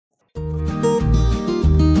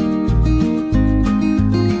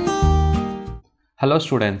Hello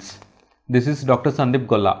students, this is Dr. Sandeep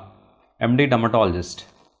Golla, MD Dermatologist.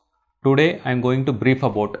 Today I am going to brief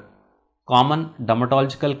about common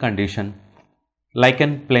dermatological condition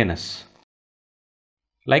Lichen Planus.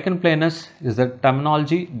 Lichen Planus is the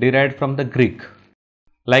terminology derived from the Greek.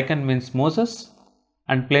 Lichen means Moses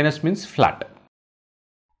and planus means flat.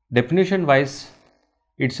 Definition wise,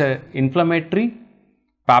 it's an inflammatory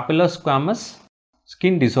papillosquamous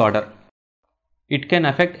skin disorder. It can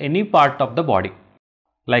affect any part of the body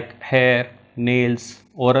like hair, nails,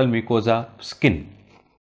 oral mucosa, skin.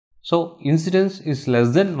 So, incidence is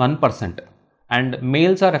less than 1% and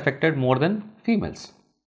males are affected more than females.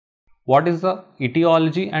 What is the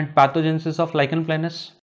etiology and pathogenesis of Lichen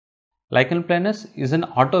Planus? Lichen Planus is an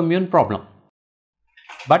autoimmune problem,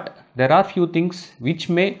 but there are few things which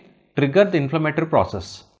may trigger the inflammatory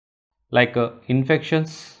process like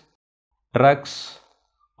infections, drugs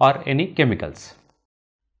or any chemicals.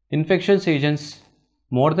 Infectious agents,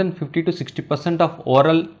 more than 50 to 60% of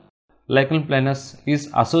oral Lichen Planus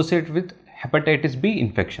is associated with hepatitis B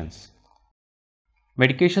infections.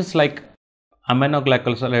 Medications like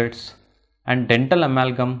aminoglycosides and dental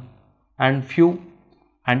amalgam and few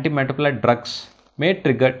antimetabolite drugs may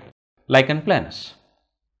trigger Lichen Planus.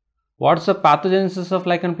 What is the pathogenesis of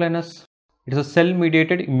Lichen Planus? It is a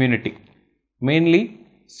cell-mediated immunity, mainly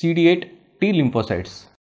CD8 T lymphocytes.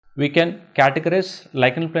 We can categorize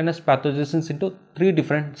Lichen Planus pathogenesis into three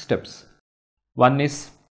different steps. One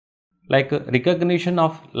is like recognition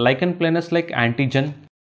of Lichen Planus like antigen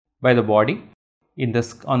by the body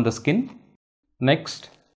on the skin. Next,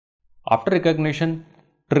 after recognition,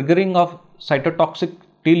 triggering of cytotoxic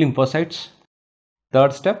T lymphocytes.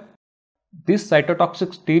 Third step, these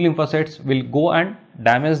cytotoxic T lymphocytes will go and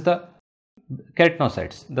damage the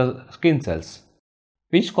keratinocytes, the skin cells,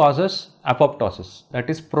 which causes apoptosis, that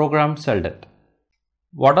is programmed cell death.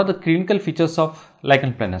 What are the clinical features of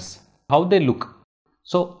Lichen Planus? How they look?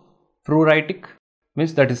 So, pruritic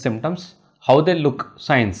means that is symptoms. How they look?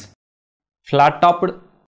 Signs. Flat topped,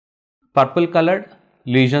 purple colored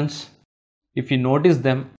lesions. If you notice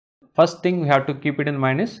them, first thing we have to keep it in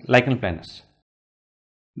mind is Lichen Planus.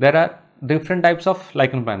 There are different types of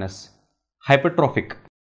Lichen Planus. Hypertrophic,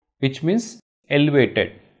 which means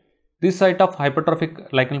elevated. This site of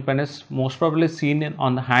hypertrophic Lichen Planus most probably seen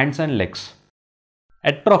on the hands and legs.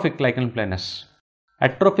 Atrophic Lichen Planus.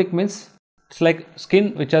 Atrophic means it's like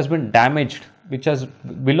skin which has been damaged, which is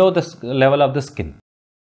below the level of the skin.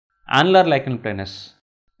 Annular Lichen Planus.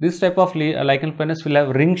 This type of Lichen Planus will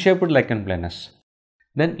have ring shaped Lichen Planus.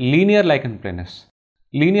 Then linear Lichen Planus.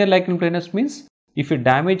 Linear Lichen Planus means if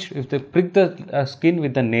they prick the skin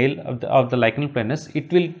with the nail of the Lichen Planus,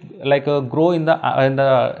 it will like grow in the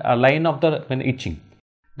line of the when itching.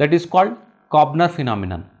 That is called Cobner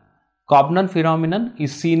phenomenon. Cobner phenomenon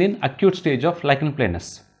is seen in acute stage of Lichen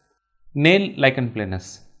Planus. Nail Lichen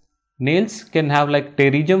Planus. Nails can have like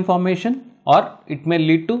pterygium formation or it may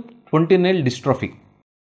lead to 20 nail dystrophy.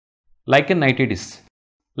 Lichenitis.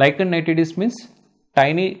 Lichenitis means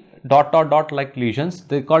tiny dot like lesions.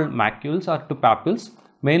 They are called macules or two papules,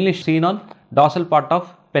 mainly seen on dorsal part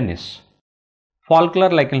of penis.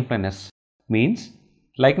 Follicular Lichen Planus means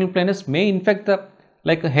Lichen Planus may infect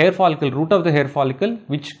the hair follicle, root of the hair follicle,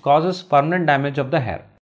 which causes permanent damage of the hair.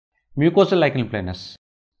 Mucosal Lichen Planus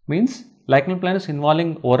means Lichen Planus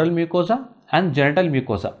involving oral mucosa and genital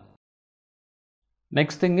mucosa.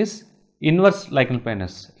 Next thing is inverse Lichen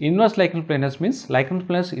Planus. Inverse Lichen Planus means Lichen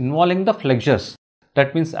Planus involving the flexures.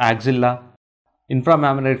 That means axilla,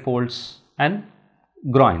 inframammary folds and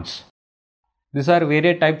groins. These are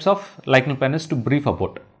various types of Lichen Planus to brief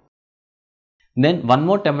about. Then one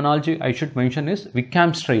more terminology I should mention is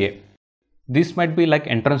Wickham striae. This might be like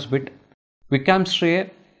entrance bit. Wickham striae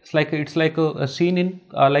it's like a seen in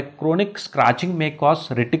like chronic scratching may cause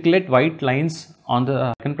reticulate white lines on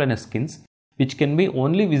the Lichen Planus skins, which can be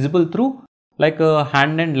only visible through like a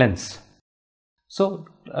hand and lens. So,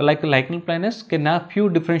 like Lichen Planus can have few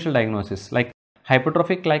differential diagnoses. Like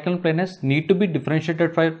hypertrophic Lichen Planus need to be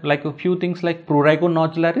differentiated by like a few things like prurigo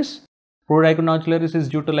nodularis. Prurigo nodularis is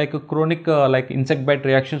due to like a chronic like insect bite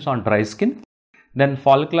reactions on dry skin. Then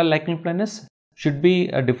follicular Lichen Planus should be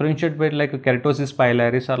differentiated by like a keratosis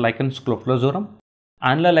pilaris or Lichen sclerozorum.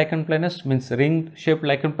 Annular Lichen Planus means ring shaped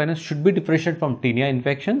Lichen Planus should be differentiated from tinea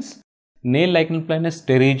infections. Nail Lichen Planus,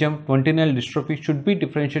 pterygium, 20 nail dystrophy should be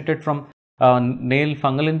differentiated from nail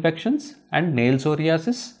fungal infections and nail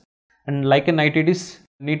psoriasis, and lichenitis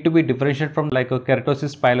need to be differentiated from like a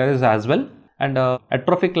keratosis pilaris as well, and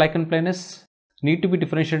atrophic Lichen Planus need to be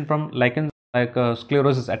differentiated from lichen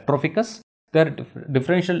sclerosis atrophicus. There are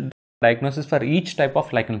differential diagnosis for each type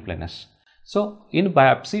of Lichen Planus. So in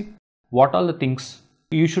biopsy what all the things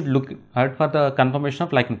you should look at for the confirmation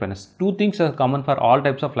of lichen planus. Two things are common for all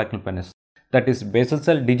types of lichen planus, that is basal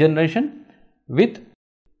cell degeneration with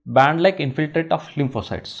band-like infiltrate of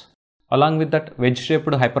lymphocytes. Along with that, wedge-shaped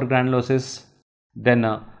hypergranulosis, then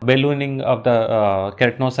ballooning of the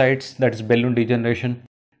keratinocytes, that is balloon degeneration,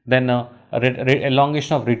 then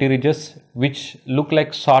elongation of retirages which look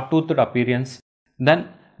like sawtoothed appearance, then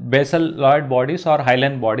basaloid bodies or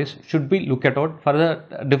hyaline bodies should be looked out for the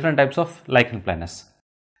different types of lichen planus.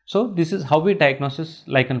 So this is how we diagnose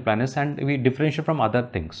lichen planus and we differentiate from other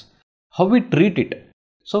things. How we treat it?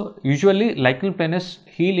 So usually lichen planus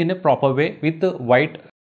heal in a proper way with the white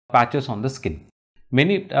patches on the skin.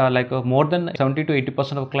 Many more than 70 to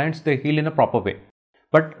 80% of clients, they heal in a proper way.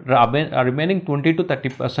 But remaining 20 to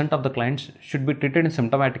 30% of the clients should be treated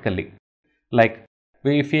symptomatically. Like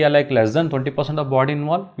if we are like less than 20% of body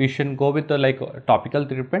involved, we should go with the topical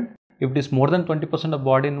treatment. If it is more than 20% of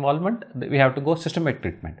body involvement, we have to go systemic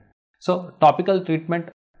treatment. So topical treatment,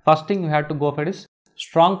 first thing we have to go for is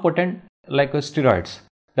strong potent steroids,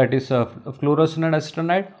 that is fluorocinate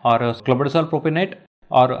acetonide or clobetasol propionate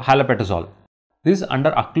or halopetasol. This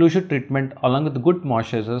under occlusive treatment along with good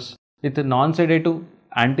moisturizers with non-sedative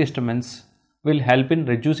antihistamines will help in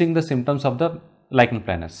reducing the symptoms of the lichen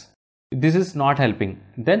planus. If this is not helping,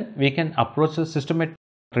 then we can approach the systemic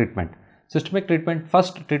treatment. Systemic treatment,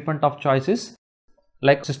 first treatment of choice is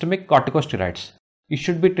like systemic corticosteroids. It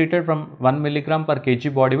should be treated from 1 milligram per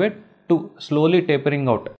kg body weight to slowly tapering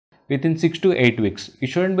out within 6 to 8 weeks. It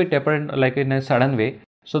shouldn't be tapered like in a sudden way,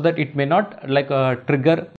 so that it may not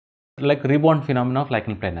trigger rebound phenomena of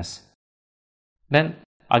lichen planus. Then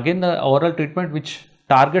again the oral treatment which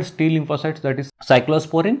targets T lymphocytes, that is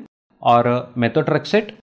cyclosporin or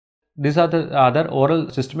methotrexate. These are the other oral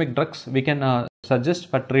systemic drugs we can suggest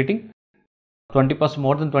for treating 20%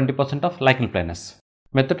 more than 20% of lichen planus.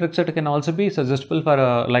 Methotrexate can also be suggestible for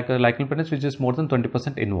lichen planus which is more than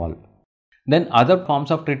 20% involved. Then other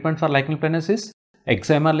forms of treatment for lichen planus is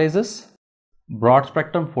eczema lasers, broad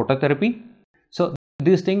spectrum phototherapy. So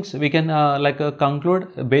these things we can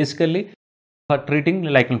conclude basically for treating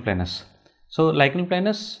lichen planus. So lichen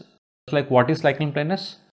planus, what is lichen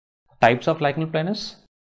planus, types of lichen planus,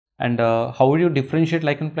 and how would you differentiate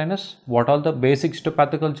lichen planus, what are the basic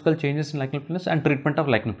histopathological changes in lichen planus, and treatment of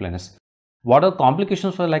lichen planus. What are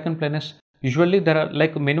complications for lichen planus? Usually there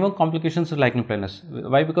are minimum complications of lichen planus.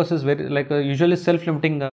 Why? Because it's very usually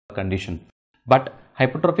self-limiting condition. But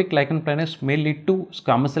hypertrophic lichen planus may lead to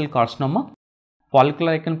squamous cell carcinoma.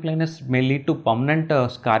 Follicular lichen planus may lead to permanent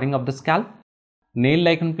scarring of the scalp. Nail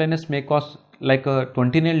lichen planus may cause a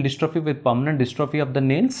 20-nail dystrophy with permanent dystrophy of the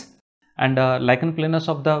nails. And lichen planus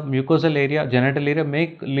of the mucosal area, genital area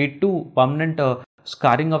may lead to permanent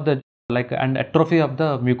scarring of the and atrophy of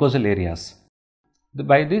the mucosal areas.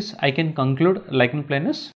 By this I can conclude lichen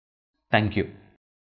planus. Thank you.